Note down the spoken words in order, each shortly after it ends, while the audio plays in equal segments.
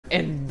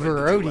and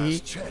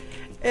Brody,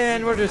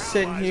 and we're just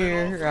sitting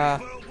here.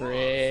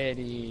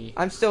 Pretty.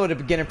 I'm still at a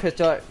beginner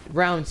pistol at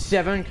round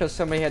 7 because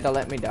somebody had to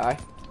let me die.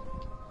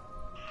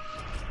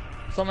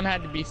 Someone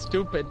had to be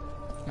stupid.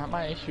 Not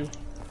my issue.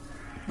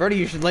 Brody,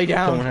 you should lay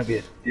down. Someone had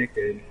to be a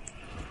dickhead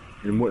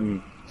and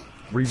wouldn't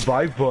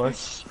revive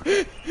us.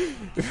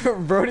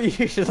 Brody,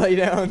 you should lay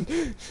down.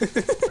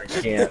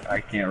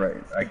 I can't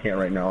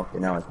right now. Okay,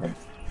 now I can.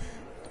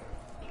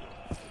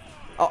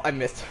 Oh, I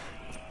missed.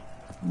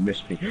 You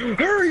missed me.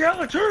 Hurry,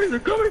 Alex, hurry, they're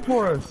coming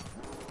for us!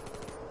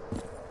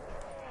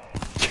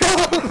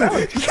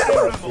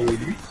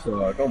 Dude, you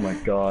suck. Oh my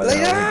god.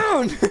 Lay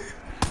down!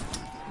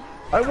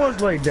 I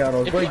was laid down. I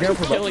was laid down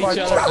for kill about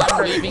each 5 other, seconds.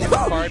 I'm leaving the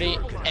party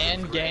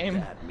and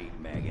game.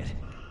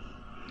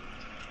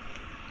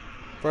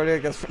 Brody, I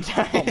guess we're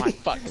dying. Oh my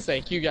fuck's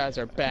sake, you guys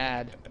are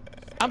bad.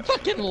 I'm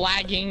fucking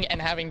lagging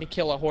and having to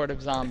kill a horde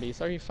of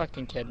zombies. Are you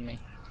fucking kidding me?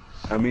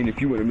 I mean,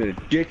 if you would have been a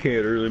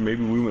dickhead earlier,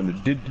 maybe we wouldn't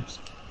have did this.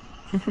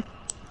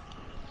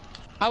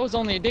 I was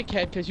only a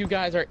dickhead because you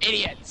guys are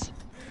idiots.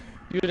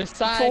 You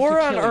decided So we're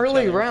to on kill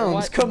early each other. rounds,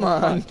 What come the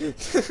on.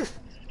 fuck?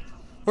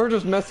 We're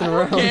just messing I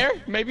around. don't care.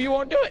 Maybe you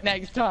won't do it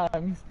next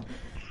time.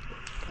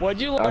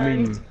 What'd you learn? I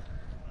mean,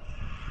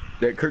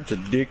 that Kurt's a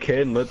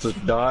dickhead and lets us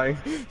die.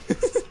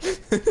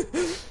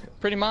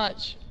 Pretty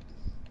much.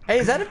 Hey,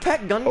 is that a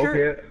pet gun,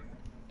 Kurt? Okay.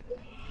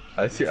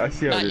 I see how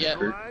Not this yet.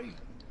 Kurt.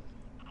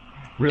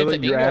 Really?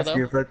 It's a You're dingo,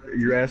 asking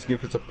you're asking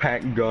if it's a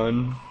pack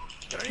gun?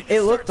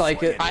 It looked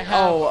like it. I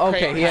have Oh, okay,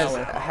 crate he has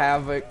power.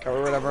 Havoc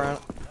or whatever on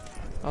it.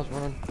 I was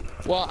running.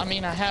 Well, I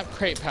mean, I have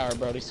crate power,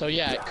 Brody, so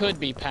yeah, it could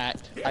be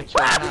packed. I chose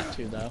not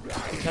to, though,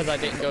 because I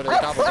didn't go to the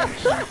gobblegum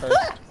machine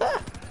first.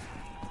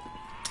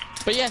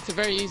 But yes, it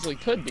very easily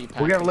could be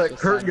packed. We gotta let It's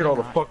just Kurt get all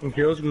the not. fucking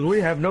kills because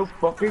we have no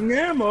fucking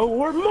ammo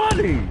or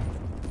money!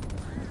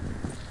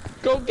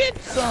 Go get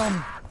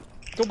some!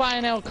 Go buy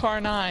an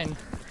LCAR-9.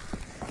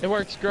 It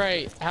works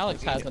great.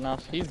 Alex has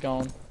enough. He's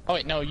going. Oh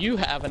wait, no, you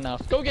have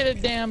enough. Go get a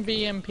damn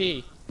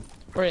BMP.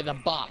 Or the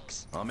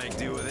box. I'll make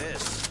do with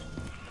this.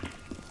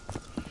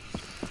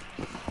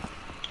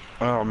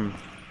 Nah,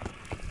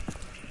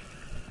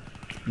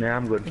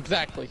 I'm good.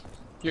 Exactly.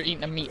 You're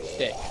eating a meat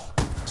stick.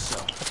 So,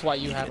 That's why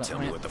you haven't tell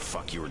me went. what the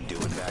fuck you were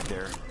doing back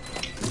there?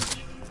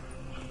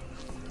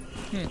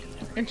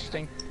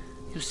 Interesting.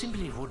 You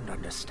simply wouldn't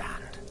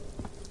understand.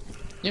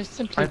 You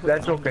simply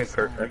That's wouldn't okay,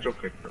 Kurt. understand. That's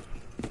okay, Kurt.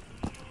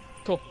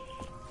 Cool.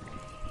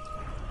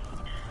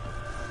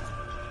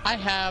 I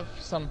have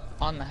some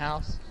on the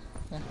house,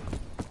 yeah.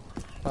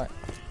 But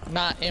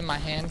not in my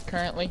hand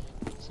currently.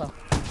 So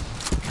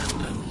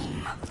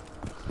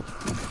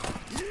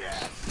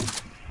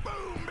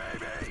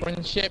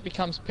when shit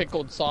becomes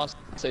pickled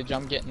sausage,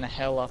 I'm getting the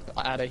hell up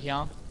out of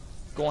here.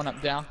 Going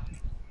up down.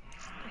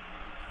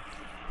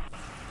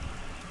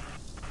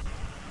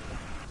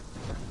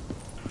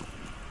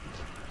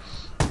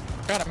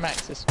 Gotta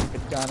max this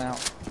stupid gun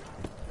out.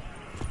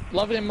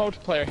 Love it in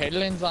multiplayer, hate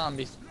it in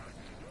zombies.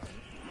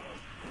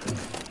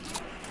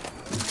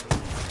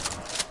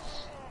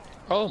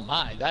 Oh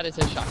my, that is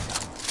a shotgun.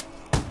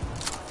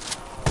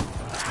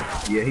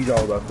 Yeah, he's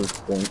all about those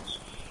points.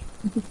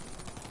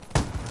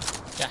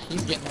 Yeah,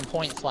 he's getting them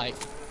points like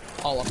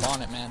all up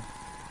on it, man.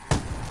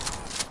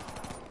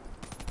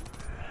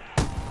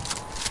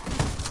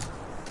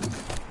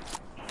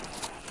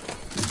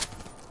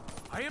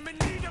 I am in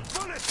need of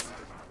bullets!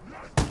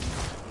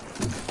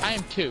 I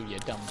am too, you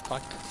dumb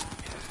fuck.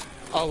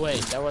 Oh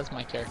wait, that was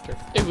my character.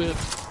 It was.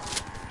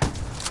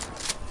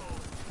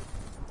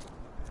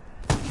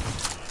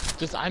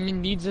 Just I'm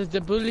in need of the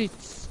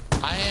bullets.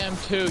 I am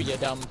too, you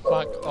dumb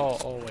fuck.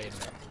 Oh wait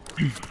a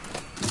minute.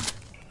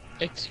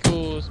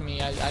 Excuse me,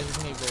 I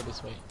just need to go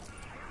this way.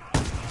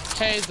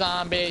 Hey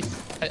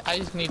zombies, I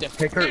just need to.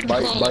 Hey Kurt, by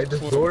this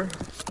door?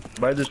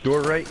 By this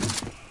door, right?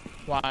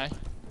 Why?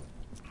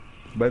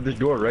 By this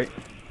door, right?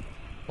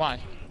 Why?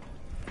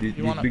 These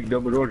wanna- big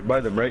double doors, by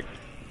them, right?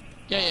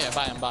 Yeah,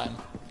 buy him.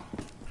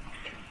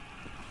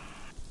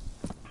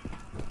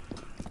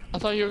 I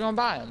thought you were gonna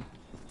buy him.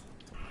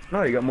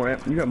 No, you got more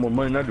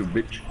money than I do,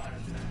 bitch.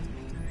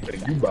 Hey,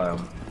 you buy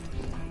them.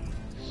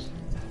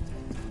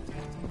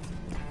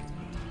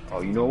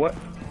 Oh, you know what?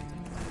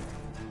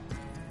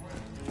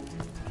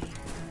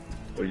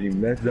 What is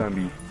even that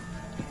zombie?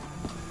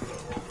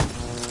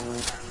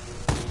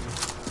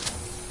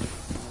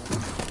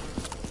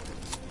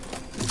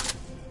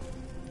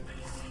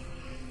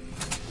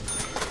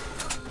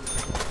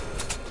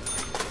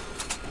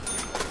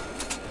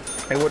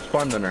 Hey, what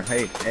spawned on her?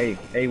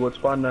 Hey, what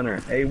spawned on her?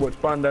 Hey, what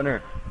spawned on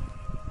her?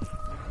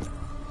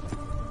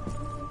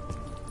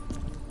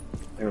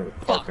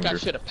 Fuck, I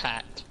should have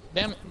packed.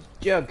 Damn it.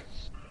 Jug.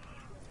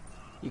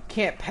 You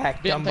can't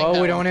pack, Didn't think Dumbo.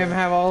 that We don't one even through.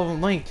 have all of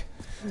them linked.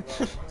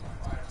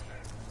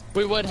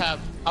 We would have.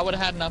 I would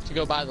have had enough to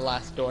go by the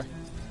last door.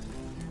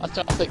 I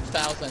saw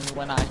 6,000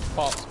 when I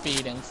fought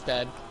speed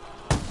instead.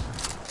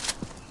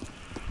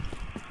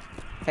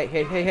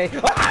 Hey.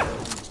 Ah!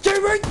 Stay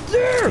right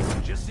there!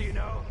 Just so you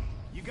know,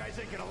 you guys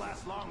ain't gonna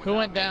last long. Who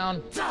went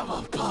down?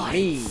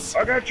 Me.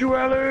 I got you,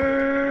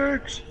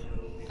 Alex!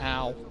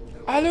 Ow.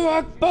 Allahu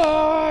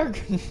Akbar!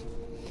 Did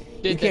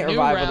You can't the new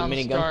revive with a round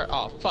minigun. start?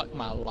 Oh, fuck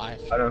my life.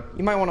 I know.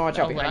 You might want to watch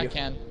out Oh, but behind I you.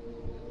 can.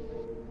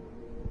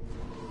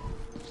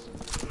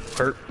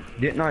 Kurt,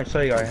 didn't I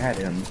say I had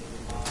him?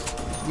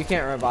 You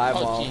can't revive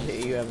Oh, while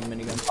jeez. you have a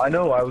minigun. I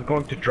know, I was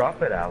going to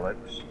drop it, Alex.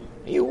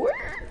 You were?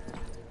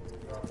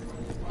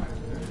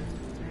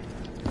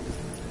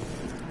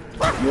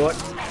 What?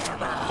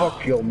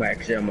 Fuck your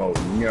max ammo,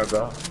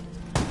 nigga.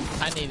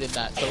 I needed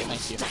that, so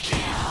thank you.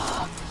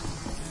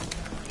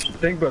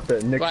 Think about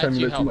that next Glad time you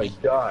you let helped somebody me.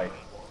 die.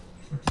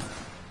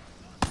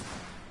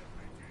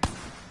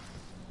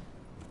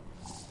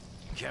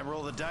 Can't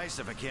roll the dice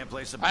if I can't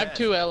place a bet. I have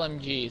 2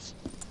 LMGs.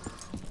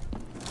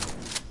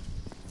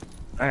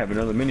 I have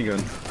another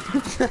minigun.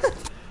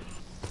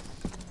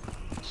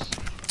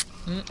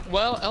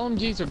 Well,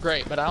 LMGs are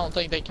great, but I don't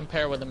think they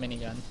compare with a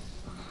minigun.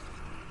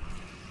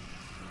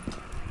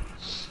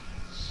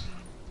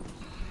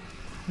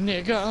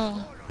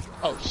 Nigga.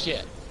 Oh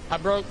shit. I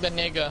broke the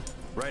nigga.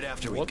 Right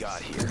after we Whoops.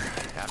 got here,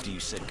 after you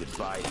said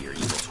goodbye to your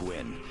evil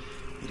twin,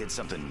 you did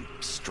something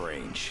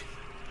strange.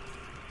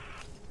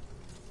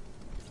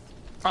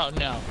 Oh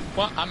no.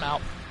 Well, I'm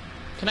out.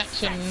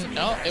 Connection.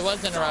 No, it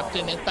was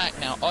interrupted. It's back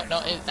now. Oh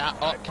no, it's not.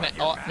 Oh, connect.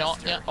 Oh no,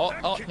 yeah. Oh,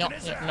 no,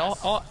 yeah, no.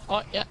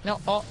 Oh, yeah, no.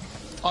 Oh,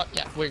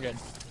 yeah. We're good.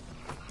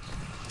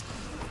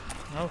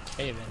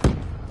 Okay then.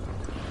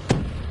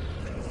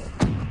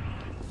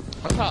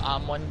 Look how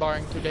I'm one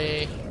barring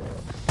today.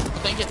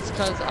 I think it's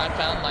because I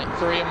found like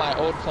 3 of my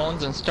old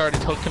phones and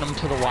started hooking them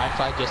to the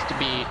Wi-Fi just to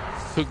be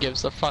who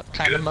gives a fuck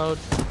kind of mode.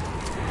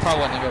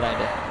 Probably wasn't a good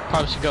idea.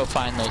 Probably should go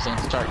find those and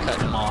start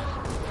cutting them off.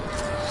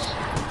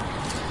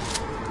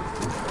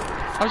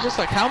 I was just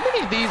like, how many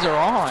of these are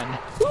on?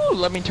 Ooh,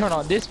 let me turn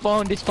on this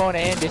phone, and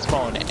this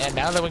phone. And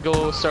now then we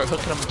go start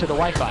hooking them to the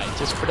Wi-Fi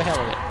just for the hell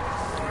of it.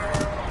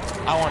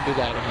 I won't do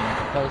that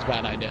again. That was a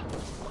bad idea.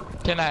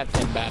 10 out of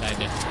 10 bad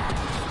idea.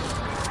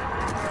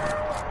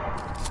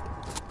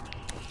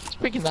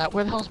 Speaking of that,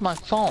 where the hell's my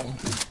phone?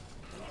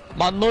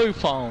 My new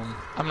phone.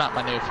 I'm not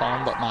my new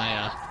phone, but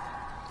my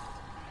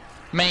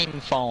main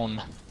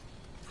phone.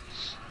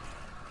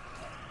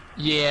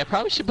 Yeah,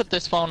 probably should put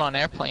this phone on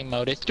airplane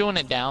mode. It's doing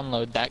a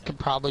download. That could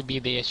probably be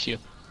the issue.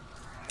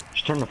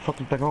 Just turn the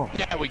fucking thing off.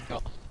 There we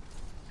go.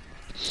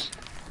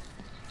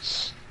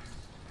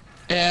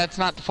 Yeah, it's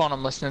not the phone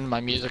I'm listening to my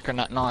music or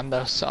nothing on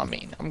though, so I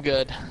mean, I'm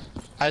good.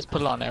 I just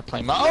put it on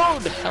airplane mode. Oh,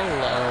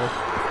 hello.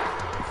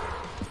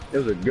 It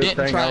was a good Didn't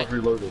thing try I it. was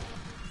reloaded.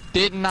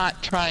 Did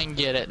not try and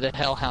get it. The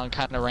hellhound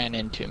kind of ran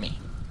into me.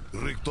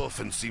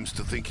 Richtofen seems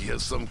to think he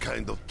has some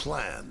kind of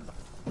plan.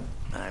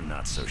 I'm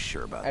not so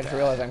sure about I just that.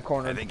 realized I'm I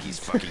cornered. think he's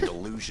fucking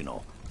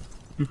delusional.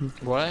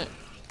 What?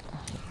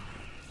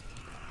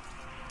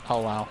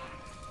 Oh wow.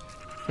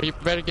 Well, you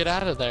better get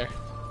out of there.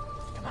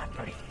 Come on,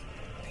 Brody.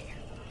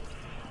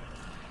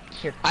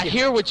 Here. I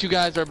hear what you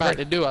guys are about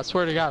to do. I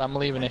swear to God, I'm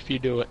leaving if you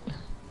do it.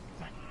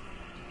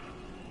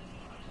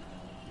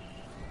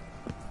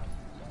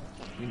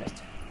 You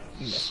missed.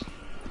 You missed.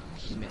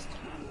 You missed.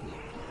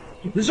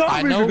 The zombies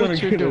I know are gonna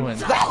what you're get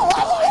doing. us.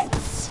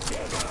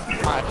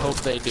 I hope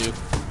they do.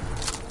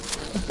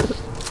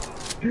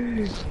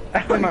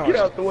 Get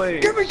out the way.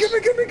 Give me!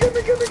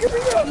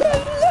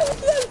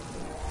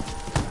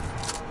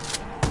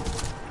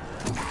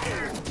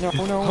 No,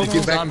 no, Hope no.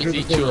 the back zombies into the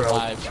eat you corner,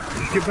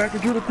 alive. Get back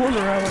into the corner,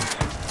 Alex.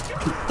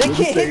 They can't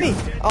hit me!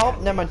 Oh,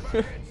 never mind.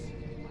 For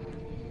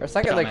a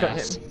second they couldn't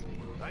hit Dumbass. me.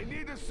 I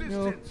need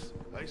assistance.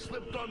 I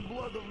slipped on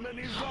blood of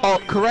many zombies. Oh,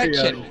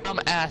 correction.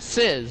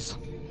 Dumbasses.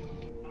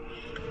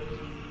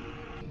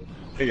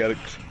 Hey,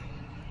 Alex.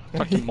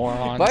 Fucking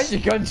morons. Why is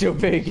your gun so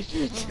big?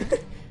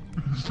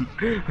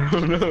 Oh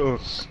no.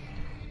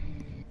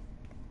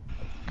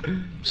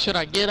 Should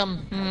I get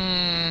them?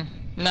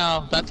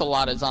 No, that's a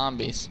lot of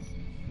zombies.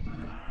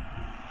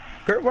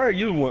 Kurt, why are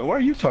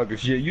you talking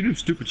shit? You do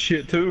stupid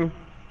shit too.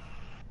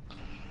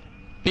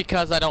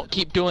 Because I don't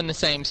keep doing the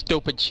same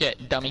stupid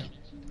shit, dummy.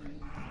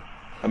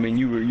 I mean,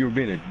 you were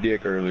being a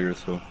dick earlier,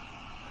 so.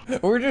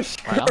 We're just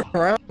Well.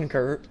 around,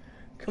 Kurt.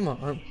 Come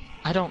on.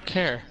 I don't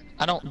care.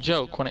 I don't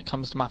joke when it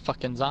comes to my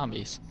fucking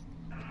zombies.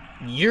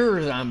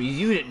 You're zombies.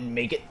 You didn't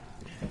make it.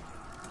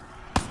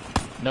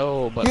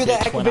 No, but You're the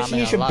bitch, when I'm activation. in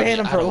You a should lobby, ban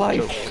him I for don't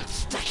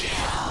life. joke.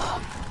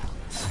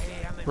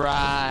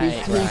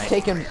 Right,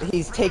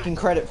 He's taking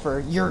credit for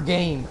your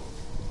game.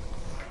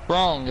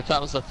 Wrong. If that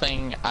was a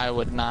thing, I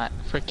would not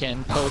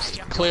freaking post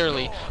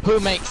clearly who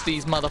makes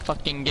these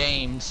motherfucking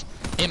games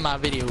in my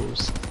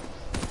videos.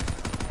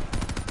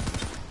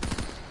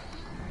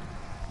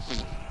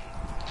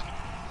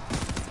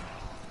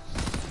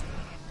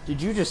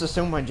 Did you just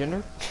assume my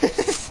gender?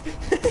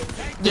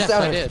 Yes,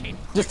 out I of, did.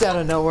 Just out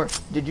of nowhere.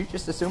 Did you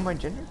just assume my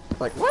gender?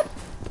 Like, what?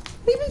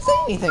 I didn't even say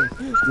anything.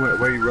 Where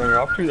are you running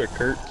off to there,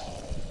 Kurt?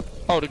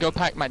 Oh, to go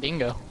pack my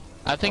dingo.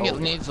 I think Oh.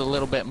 it needs a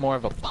little bit more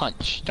of a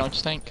punch, don't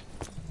you think?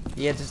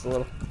 Yeah, just a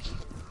little.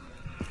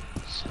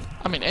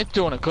 I mean, it's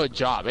doing a good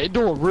job. It's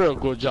doing a real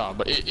good job,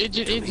 but it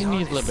just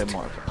needs a little bit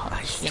more of a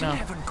punch, you know?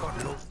 Haven't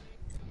got no.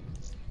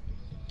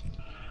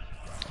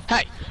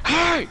 Hey!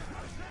 Hey!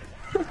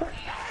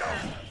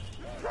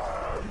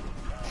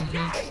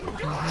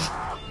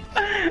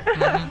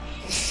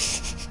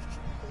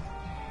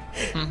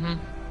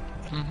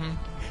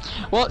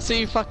 Well, see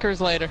you fuckers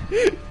later.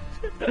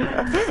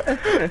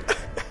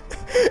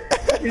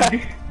 You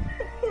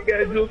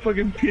guys do a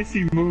fucking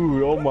pissy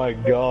move. Oh my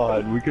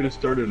god. We could have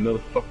started another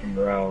fucking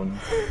round.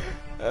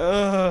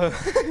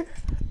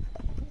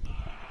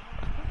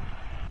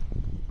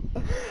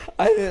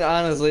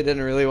 Honestly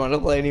didn't really want to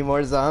play any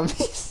more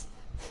zombies.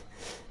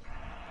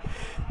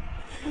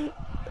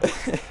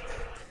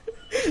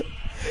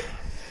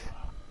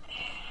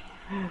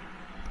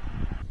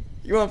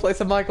 You want to play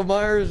some Michael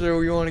Myers,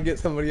 or you want to get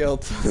somebody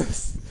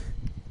else?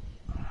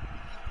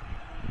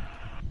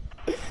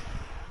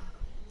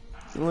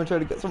 You want to try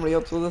to get somebody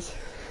else with us?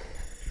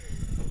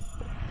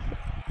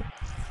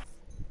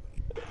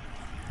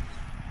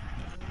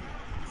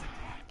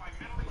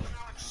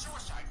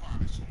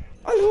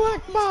 Allahu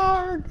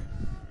Akbar!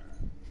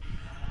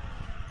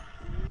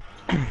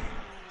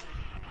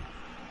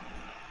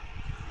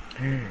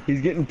 He's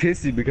getting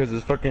pissy because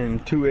it's fucking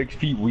 2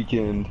 XP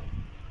weekend.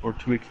 Or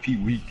 2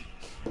 XP week.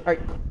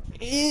 Alright.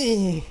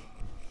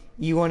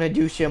 You wanna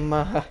do some,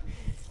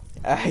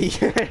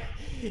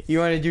 you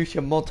wanna do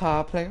some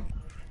multiplayer?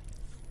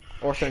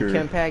 Or some Sure.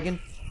 campaign?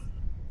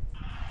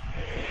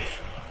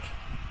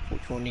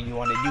 Which one do you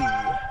wanna do?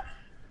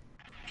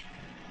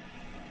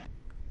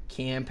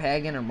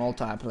 Campaign or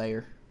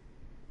multiplayer?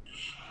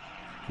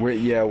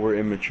 We're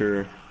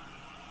immature.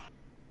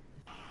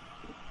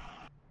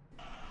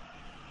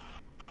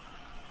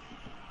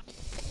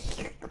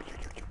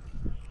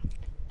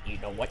 You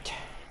know what?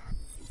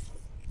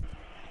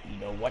 You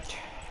know what?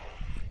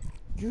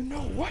 You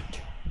know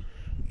what?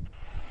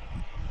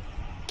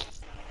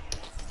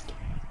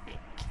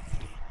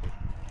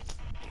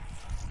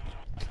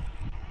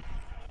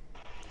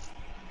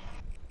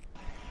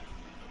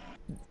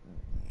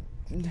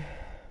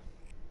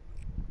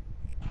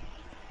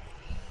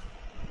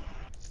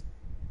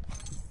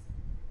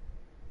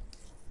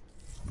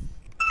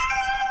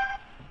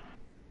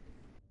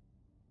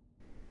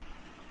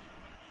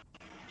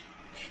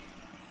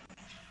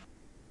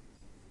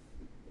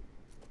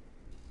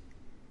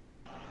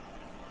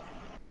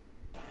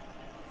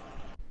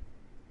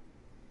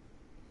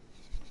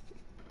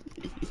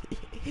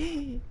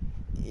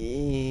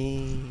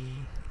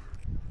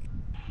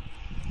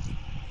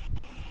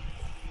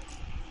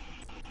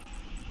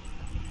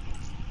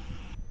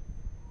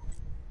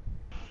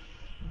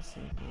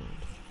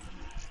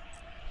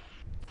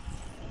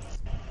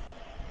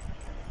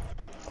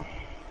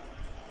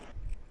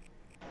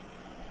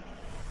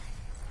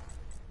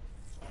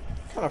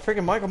 What kind of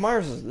freaking Michael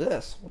Myers is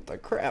this? What the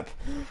crap?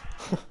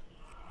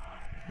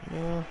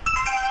 Yeah.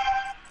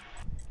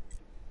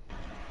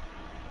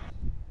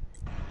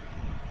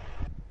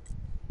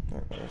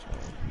 There goes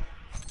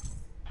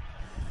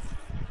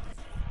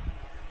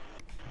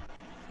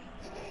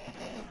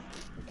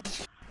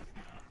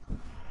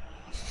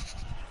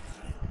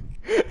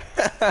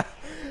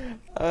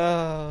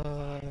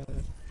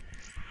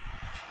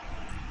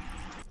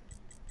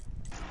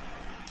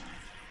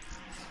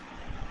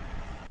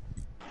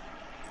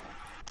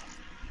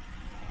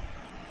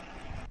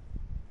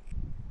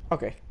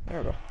okay, there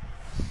we go.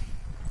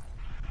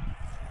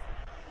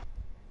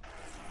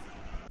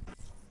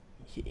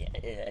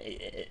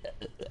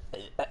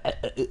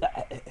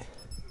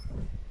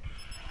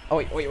 Oh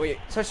wait.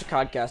 Such a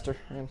codcaster.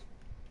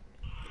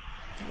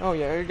 Oh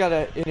yeah, you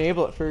gotta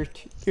enable it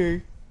first.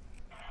 Okay.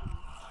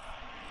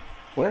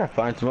 We gotta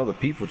find some other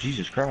people,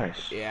 Jesus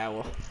Christ. Yeah,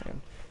 well.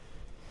 Man.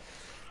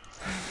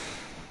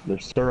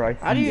 There's Sir I see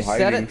How do you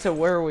set hiding. it to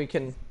where we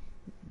can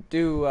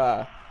do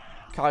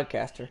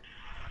codcaster?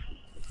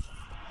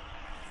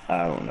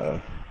 I don't know.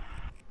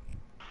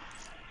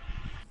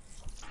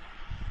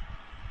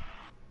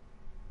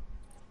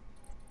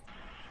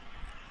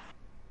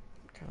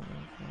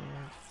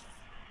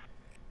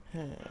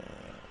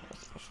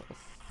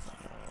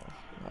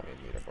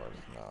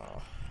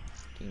 No.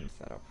 Game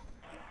setup.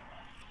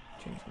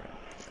 Change map.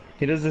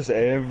 He does this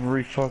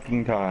every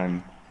fucking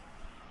time.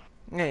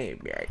 Hey,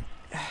 be alright.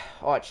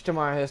 Watch,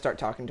 tomorrow he'll start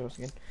talking to us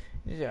again.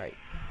 He's alright.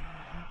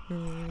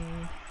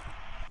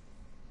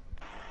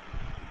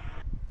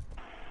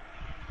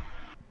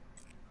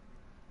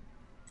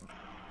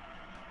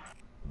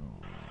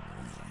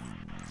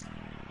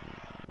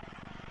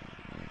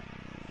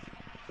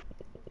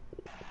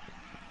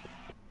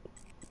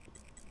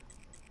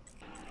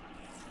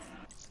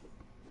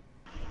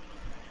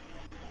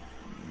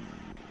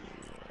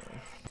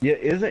 Yeah,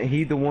 isn't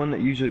he the one that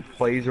usually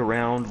plays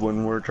around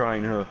when we're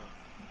trying to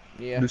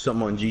do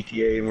something on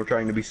GTA and we're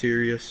trying to be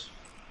serious?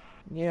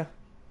 Yeah.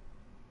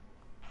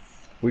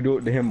 We do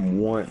it to him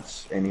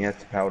once and he has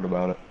to pout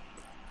about it.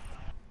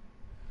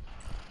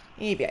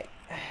 He'll be alright.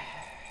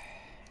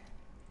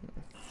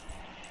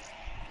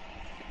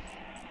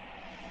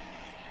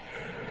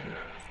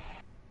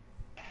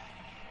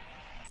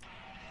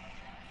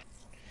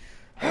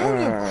 How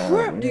the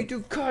crap do you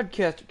do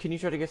codcast? Can you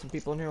try to get some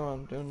people in here while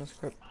I'm doing this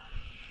crap?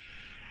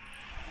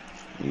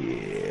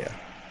 Yeah.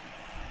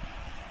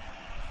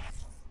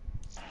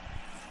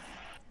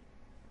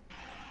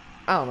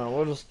 I don't know.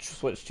 We'll just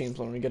switch teams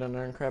when we get in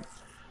there and crap.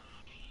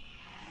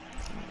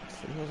 Let's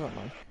see, who's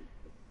online?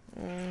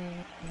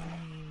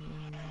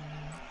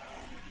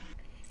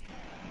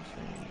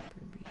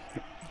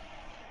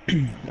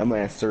 I'm gonna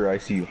ask Sir I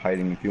see you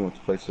hiding if he wants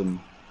to play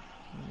some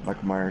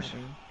Michael Myers.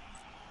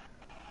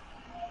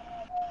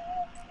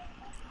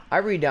 I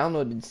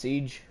re-downloaded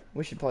Siege.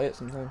 We should play it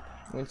sometime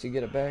once you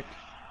get it back.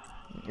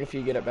 If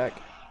you get it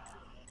back.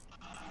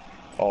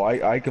 Oh,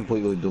 I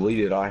completely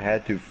deleted. I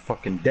had to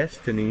fucking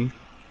Destiny.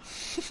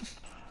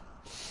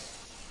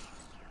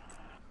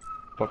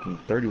 Fucking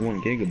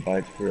 31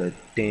 gigabytes for a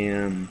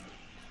damn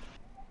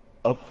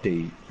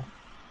update.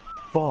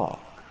 Fuck.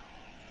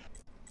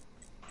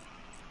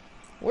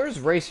 Where's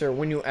Racer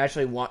when you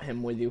actually want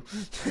him with you?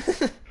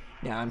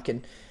 Yeah, I'm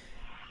kidding.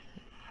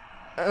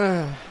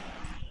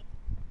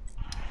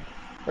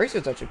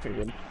 Racer's actually pretty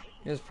good.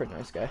 He's a pretty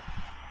nice guy.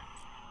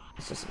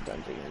 It's just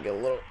sometimes he can get a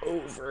little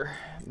over.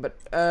 But,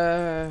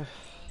 let's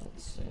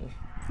see.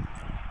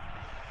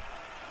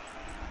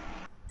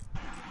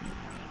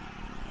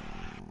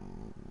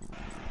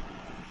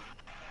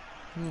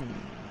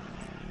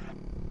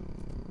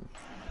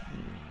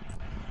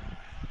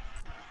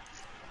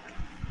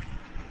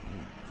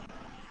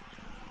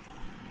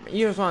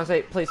 You just want to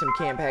say, play some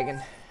camp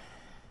hacking.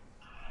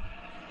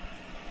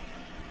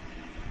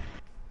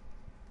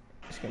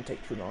 It's gonna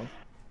take too long.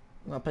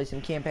 You want to play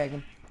some camp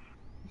hacking?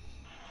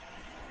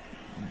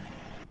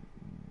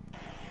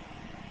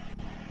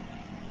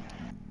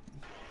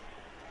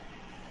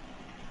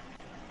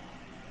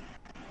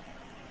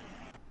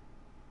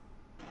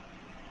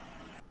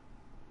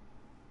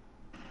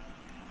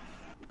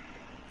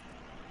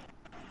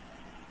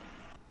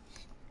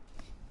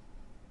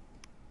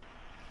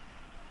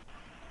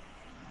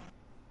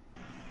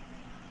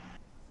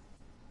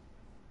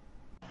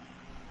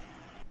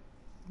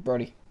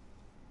 Brody.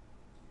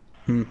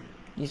 You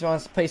just want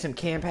us to play some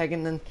camp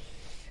hacking then?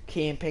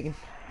 Camp hacking.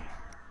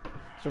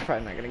 So we're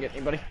probably not gonna get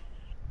anybody.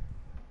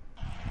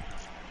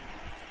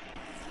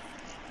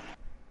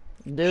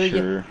 Do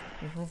Sure.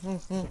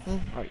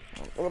 Alright.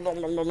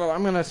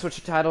 I'm gonna switch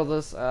the title of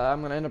this.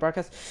 I'm gonna end the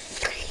broadcast.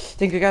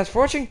 Thank you guys for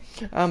watching.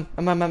 I'm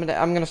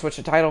gonna switch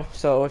the title,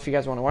 so if you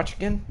guys want to watch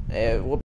again, we'll